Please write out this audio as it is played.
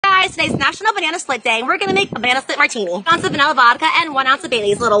guys, today's National Banana Split Day, and we're gonna make a banana split martini. 1 ounce of vanilla vodka and 1 ounce of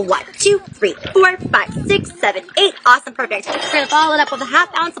Bailey's. Little 1, 2, 3, 4, 5, 6, 7, 8. Awesome, perfect. We're gonna follow it up with a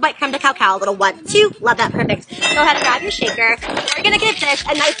 ½ ounce of white creme de cacao. Little 1, 2. Love that, perfect. Go ahead and grab your shaker. We're gonna give this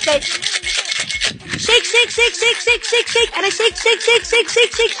a nice good shake, shake, shake, shake, shake, shake, shake, and a shake, shake, shake, shake,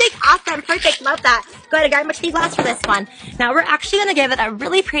 shake, shake, shake. Awesome, perfect. Love that. Go ahead and grab my tea glass for this one. Now we're actually gonna give it a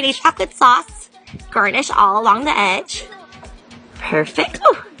really pretty chocolate sauce garnish all along the edge. Perfect.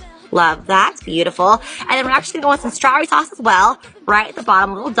 Ooh, love that. Beautiful. And then we're actually going to go with some strawberry sauce as well. Right at the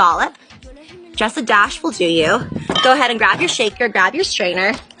bottom, a little dollop. Just a dash will do you. Go ahead and grab your shaker, grab your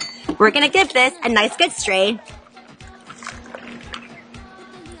strainer. We're going to give this a nice good strain.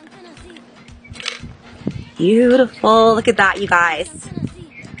 Beautiful. Look at that, you guys.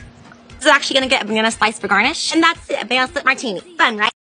 This is actually going to get a banana slice for garnish. And that's it, a banana split martini. Fun, right?